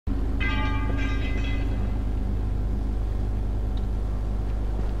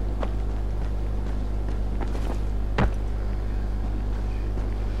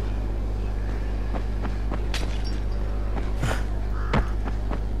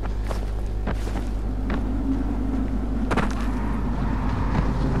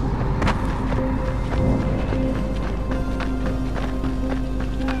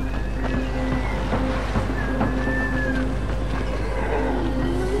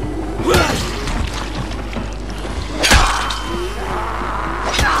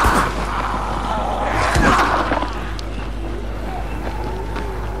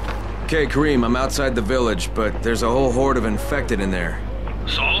Okay, Kareem, I'm outside the village, but there's a whole horde of infected in there.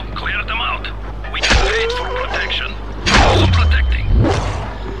 So, clear them out. We get paid for protection. Also protecting.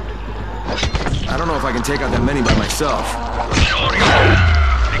 I don't know if I can take out that many by myself. Sure you can.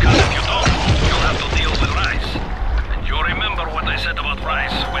 Because if you don't, you'll have to deal with Rais. And you remember what I said about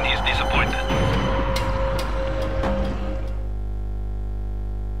Rais when he's disappointed.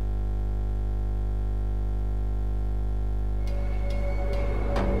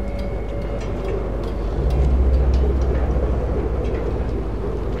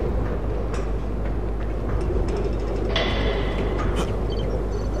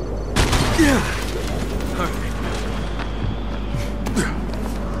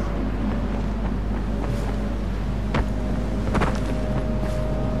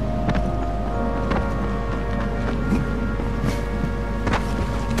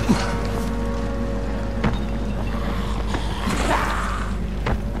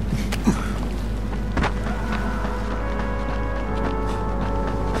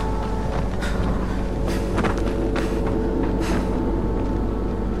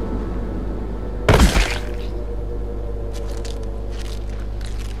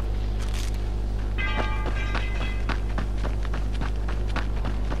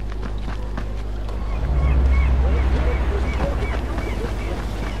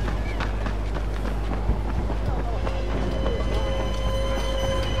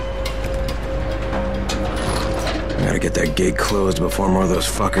 Gotta get that gate closed before more of those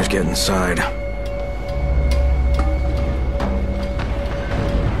fuckers get inside.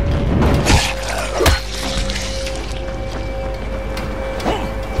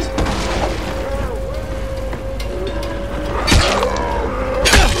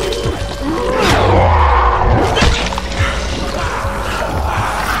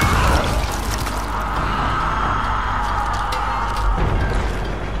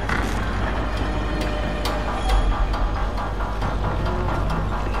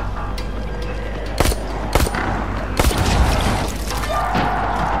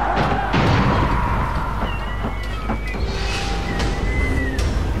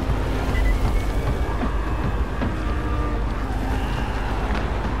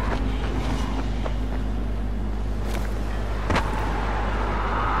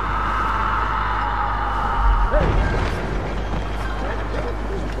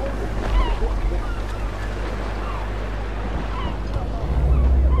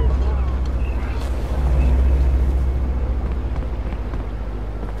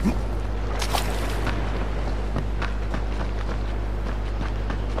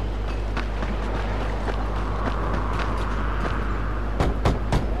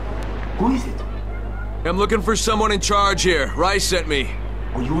 Who is it? I'm looking for someone in charge here. Rais sent me.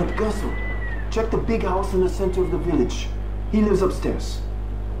 Oh, you want Gussel? Check the big house in the center of the village. He lives upstairs.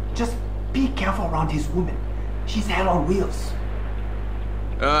 Just be careful around his woman. She's hell on wheels.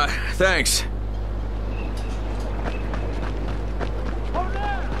 Thanks.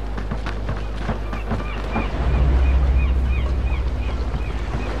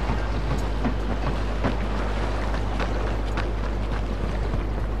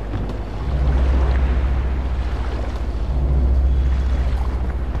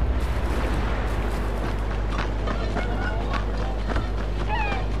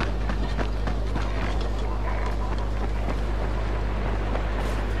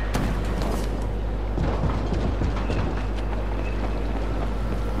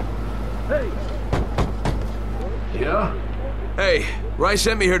 Yeah? Hey, Rais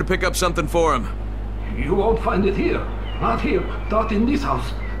sent me here to pick up something for him. You won't find it here. Not here. Not in this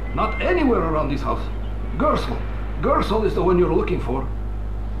house. Not anywhere around this house. Gersel. Gersel is the one you're looking for.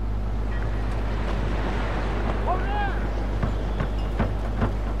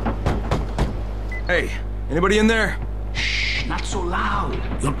 Hey, anybody in there? Shh, not so loud.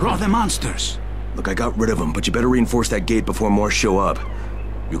 You'll draw the monsters. Look, I got rid of them, but you better reinforce that gate before more show up.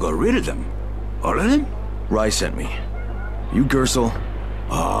 You got rid of them? All of them? Rais sent me. You Gersel?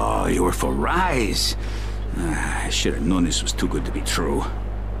 Oh, you were for Rais. I should have known this was too good to be true.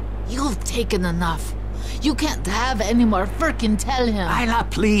 You've taken enough. You can't have any more. Frickin' tell him. Isla,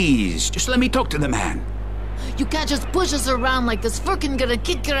 please. Just let me talk to the man. You can't just push us around like this. Frickin' gonna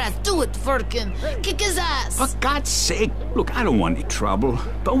kick your ass. Do it, Frickin'. Kick his ass. For God's sake. Look, I don't want any trouble.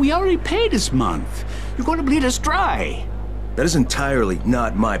 But we already paid this month. You're going to bleed us dry. That is entirely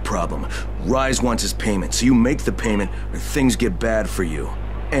not my problem. Rais wants his payment, so you make the payment or things get bad for you.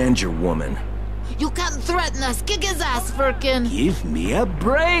 And your woman. You can't threaten us. Kick his ass, Frickin'. Give me a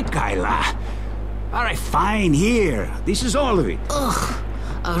break, Isla. All right, fine, here. This is all of it. Ugh.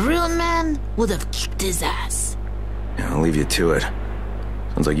 A real man would have kicked his ass. Yeah, I'll leave you to it.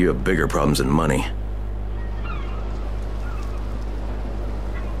 Sounds like you have bigger problems than money.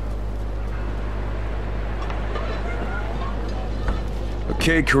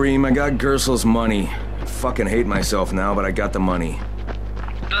 Okay, Kareem, I got Gersel's money. I fucking hate myself now, but I got the money.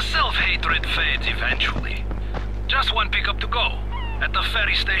 The self-hatred fades eventually. Just one pickup to go. At the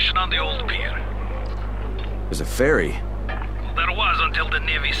ferry station on the old pier. There's a ferry? There was until the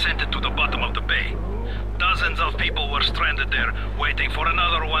Navy sent it to the bottom of the bay. Dozens of people were stranded there, waiting for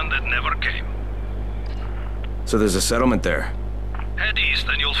another one that never came. So there's a settlement there? Head east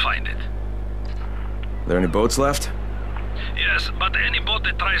and you'll find it. Are there any boats left? Yes, but any boat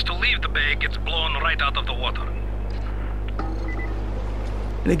that tries to leave the bay gets blown right out of the water.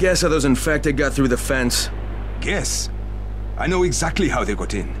 Any guess how those infected got through the fence? Guess? I know exactly how they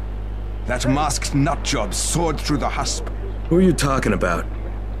got in. That masked nutjob soared through the husp. Who are you talking about?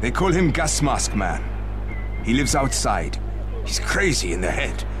 They call him Gas Mask Man. He lives outside. He's crazy in the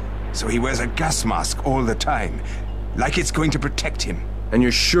head, so he wears a gas mask all the time, like it's going to protect him. And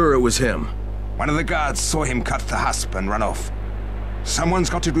you're sure it was him? One of the guards saw him cut the husp and run off. Someone's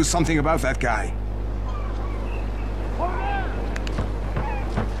got to do something about that guy.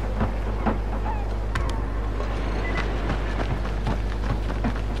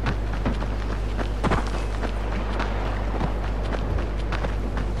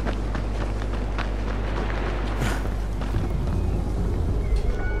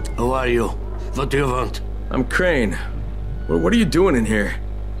 Who are you? What do you want? I'm Crane. What are you doing in here?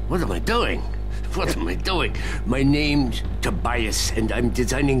 What am I doing? What am I doing? My name's Tobias, and I'm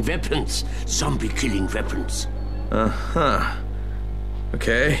designing weapons. Zombie-killing weapons. Uh-huh.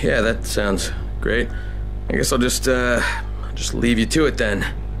 Okay, yeah, that sounds great. I guess I'll just leave you to it then.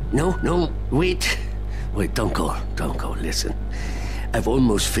 No, wait. Wait, don't go, listen. I've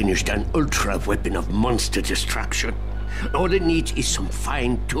almost finished an ultra-weapon of monster destruction. All it needs is some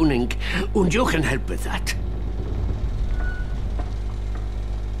fine-tuning, and you can help with that.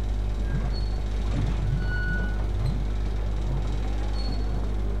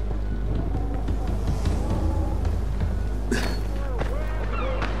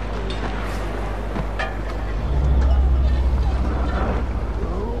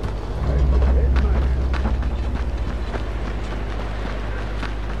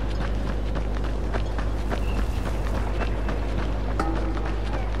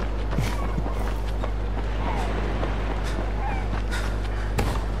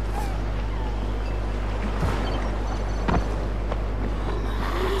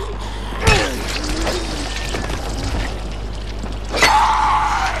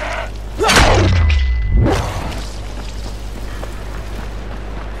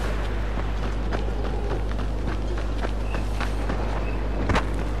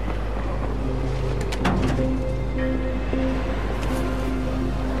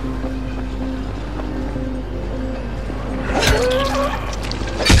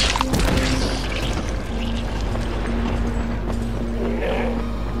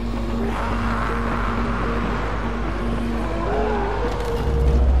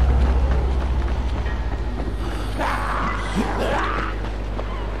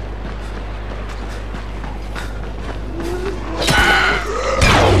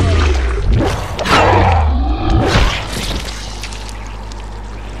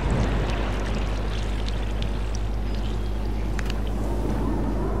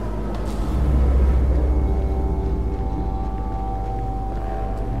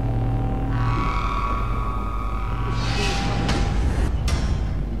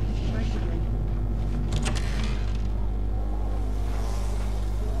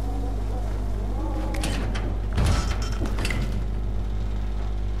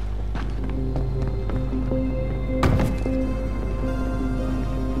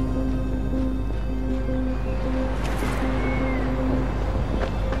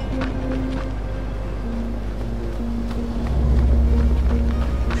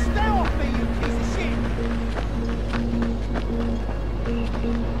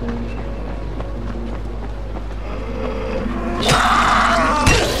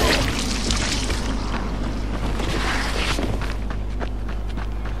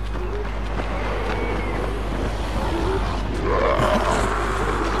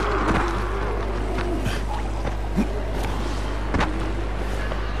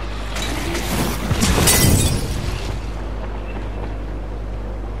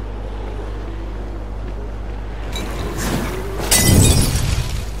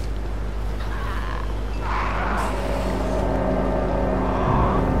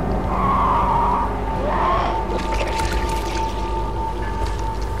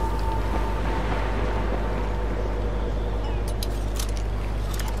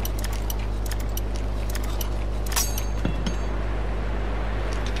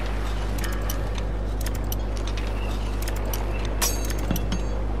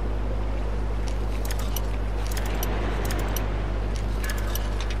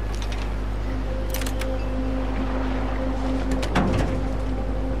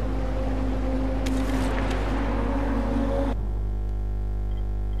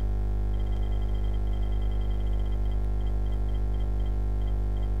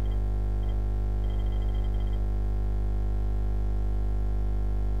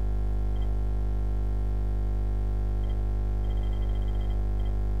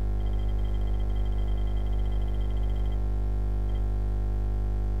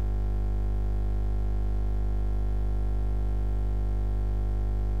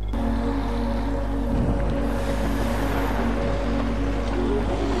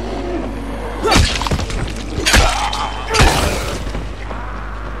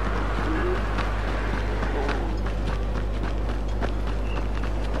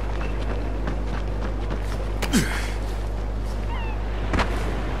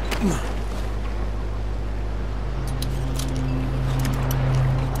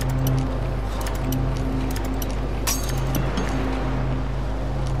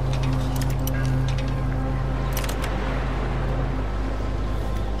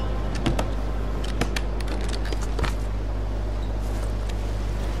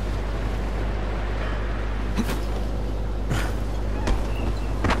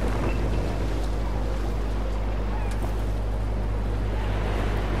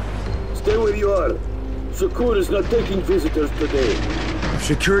 Stay where you are. Shakur is not taking visitors today. If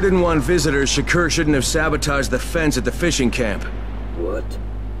Shakur didn't want visitors, Shakur shouldn't have sabotaged the fence at the fishing camp. What?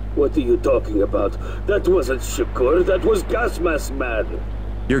 What are you talking about? That wasn't Shakur, that was Gas Mask Man.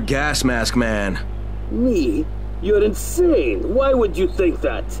 You're Gas Mask Man. Me? You're insane. Why would you think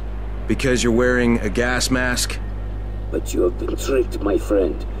that? Because you're wearing a gas mask? But you have been tricked, my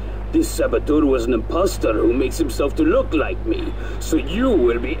friend. This saboteur was an imposter who makes himself to look like me. So you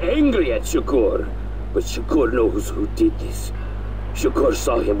will be angry at Shakur. But Shakur knows who did this. Shakur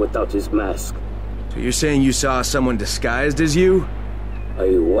saw him without his mask. So you're saying you saw someone disguised as you?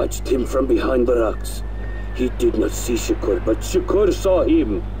 I watched him from behind the rocks. He did not see Shakur, but Shakur saw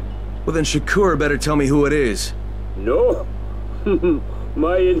him. Well then Shakur better tell me who it is. No.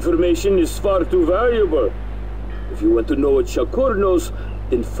 My information is far too valuable. If you want to know what Shakur knows,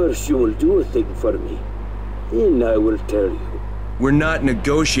 then first you will do a thing for me. Then I will tell you. We're not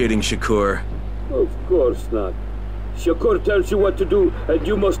negotiating, Shakur. Of course not. Shakur tells you what to do, and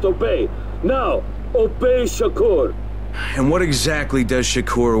you must obey. Now, obey Shakur. And what exactly does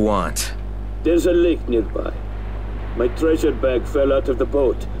Shakur want? There's a lake nearby. My treasure bag fell out of the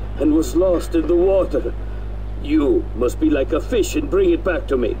boat and was lost in the water. You must be like a fish and bring it back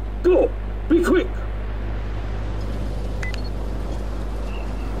to me. Go! Be quick!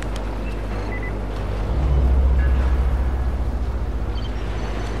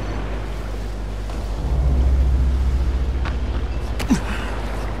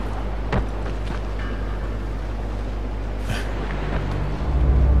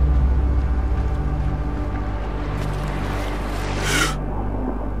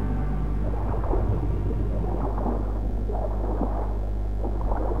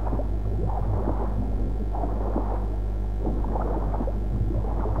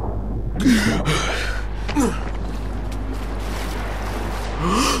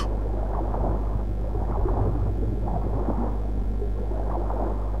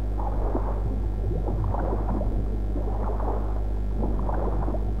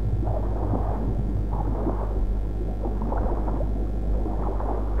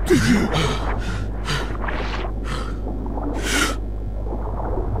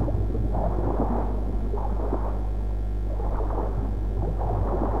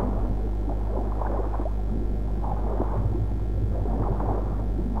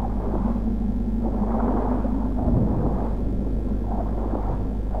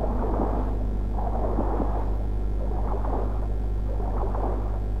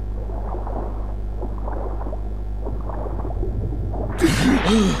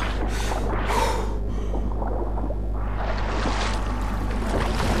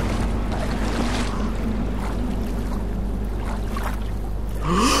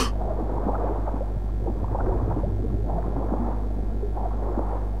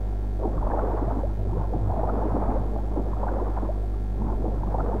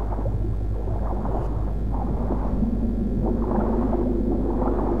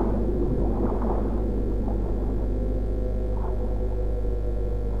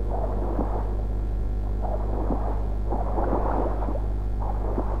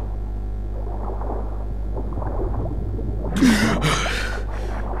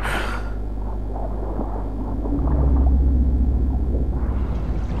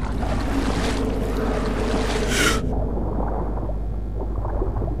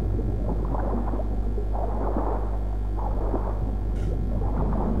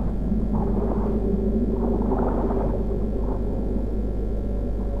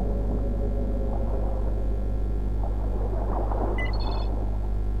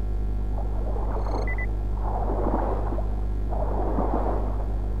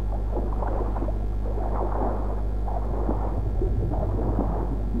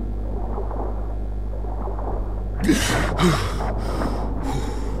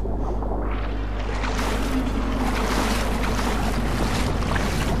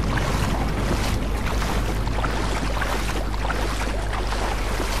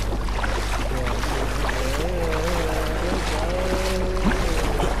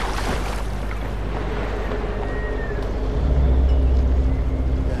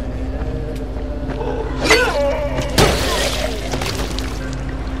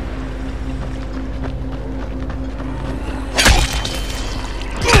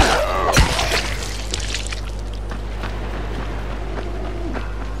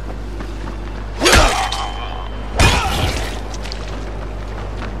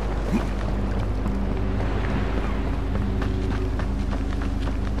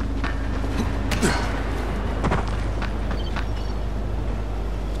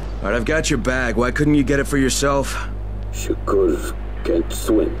 Alright, I've got your bag. Why couldn't you get it for yourself? Shakur can't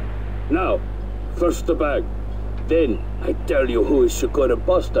swim. Now, first the bag. Then, I tell you who is Shakur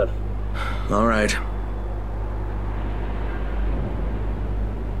imposter. All right.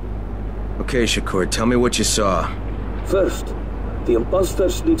 Okay, Shakur, tell me what you saw. First, the imposter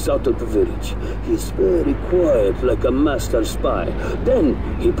sneaks out of the village. He's very quiet, like a master spy. Then,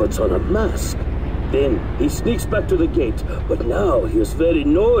 he puts on a mask. Then, he sneaks back to the gate. But now, he is very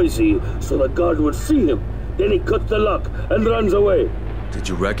noisy, so the guard will see him. Then he cuts the lock and runs away. Did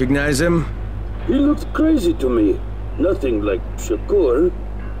you recognize him? He looked crazy to me. Nothing like Shakur.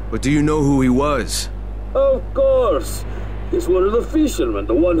 But do you know who he was? Of course. He's one of the fishermen,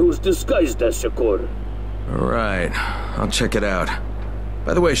 the one who's disguised as Shakur. All right, I'll check it out.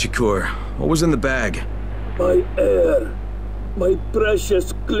 By the way, Shakur, what was in the bag? My air. My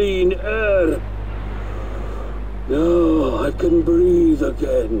precious clean air. Now I can breathe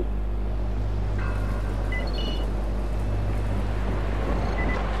again.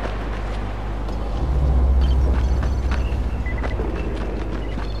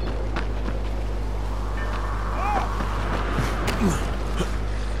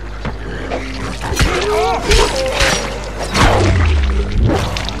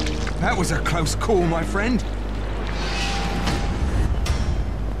 That was a close call, my friend.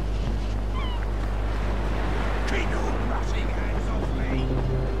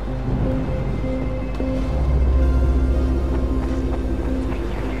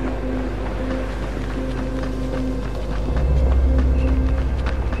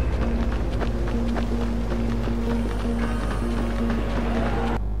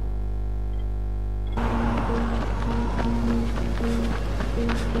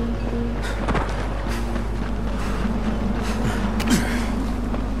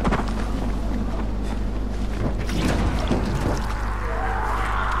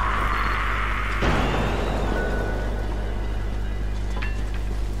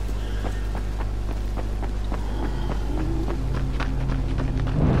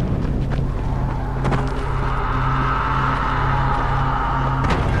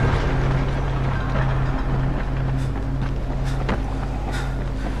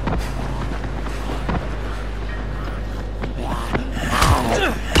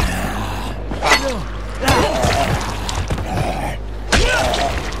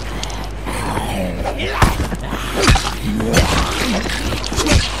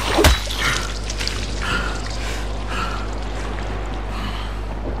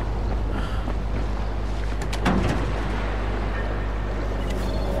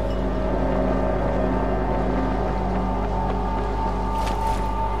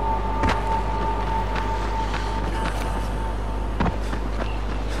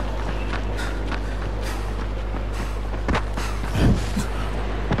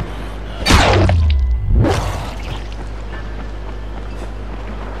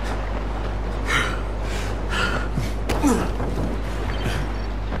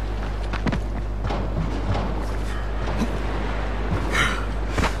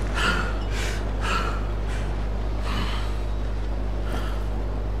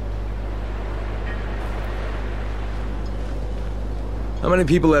 How many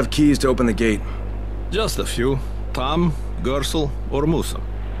people have keys to open the gate? Just a few. Tom, Gersel, or Musa.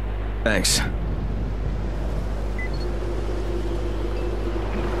 Thanks.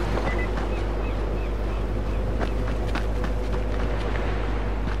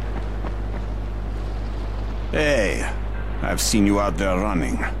 Hey, I've seen you out there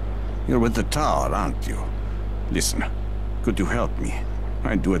running. You're with the tower, aren't you? Listen, could you help me?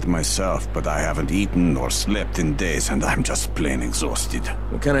 I'd do it myself, but I haven't eaten or slept in days, and I'm just plain exhausted.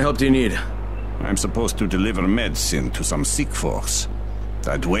 What kind of help do you need? I'm supposed to deliver medicine to some sick folks.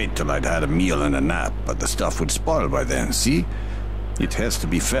 I'd wait till I'd had a meal and a nap, but the stuff would spoil by then, see? It has to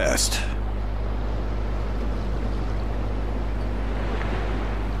be fast.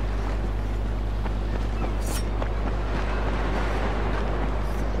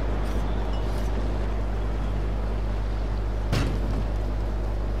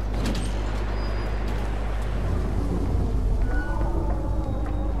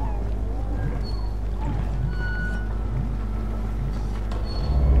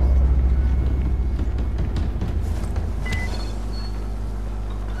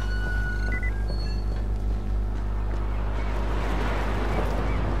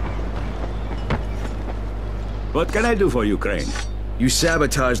 What can I do for you, Crane? You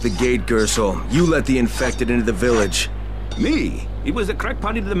sabotaged the gate, Gersel. You let the infected into the village. Me? He was a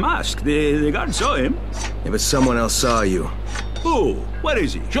crackpot in the mask. The guard saw him. Yeah, but someone else saw you. Who? Where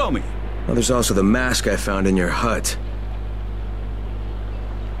is he? Show me. Well, there's also the mask I found in your hut.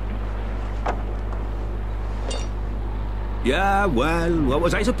 Yeah, well, what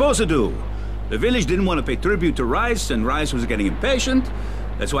was I supposed to do? The village didn't want to pay tribute to Rais, and Rais was getting impatient.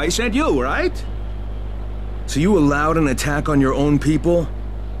 That's why he sent you, right? So you allowed an attack on your own people?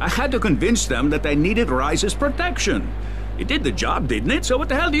 I had to convince them that they needed Rais's protection. It did the job, didn't it? So what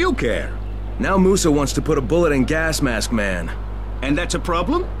the hell do you care? Now Musa wants to put a bullet in Gas Mask Man. And that's a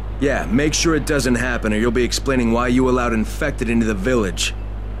problem? Yeah, make sure it doesn't happen or you'll be explaining why you allowed infected into the village.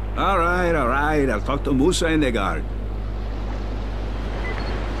 All right. I'll talk to Musa and the guard.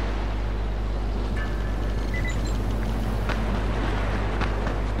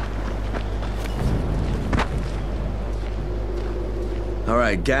 All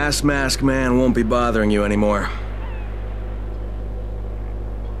right, Gas Mask Man won't be bothering you anymore.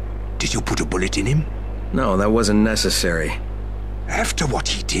 Did you put a bullet in him? No, that wasn't necessary. After what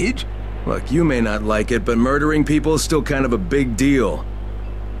he did? Look, you may not like it, but murdering people is still kind of a big deal.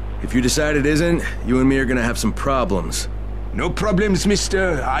 If you decide it isn't, you and me are gonna have some problems. No problems,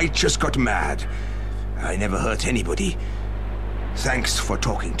 mister. I just got mad. I never hurt anybody. Thanks for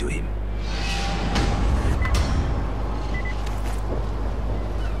talking to him.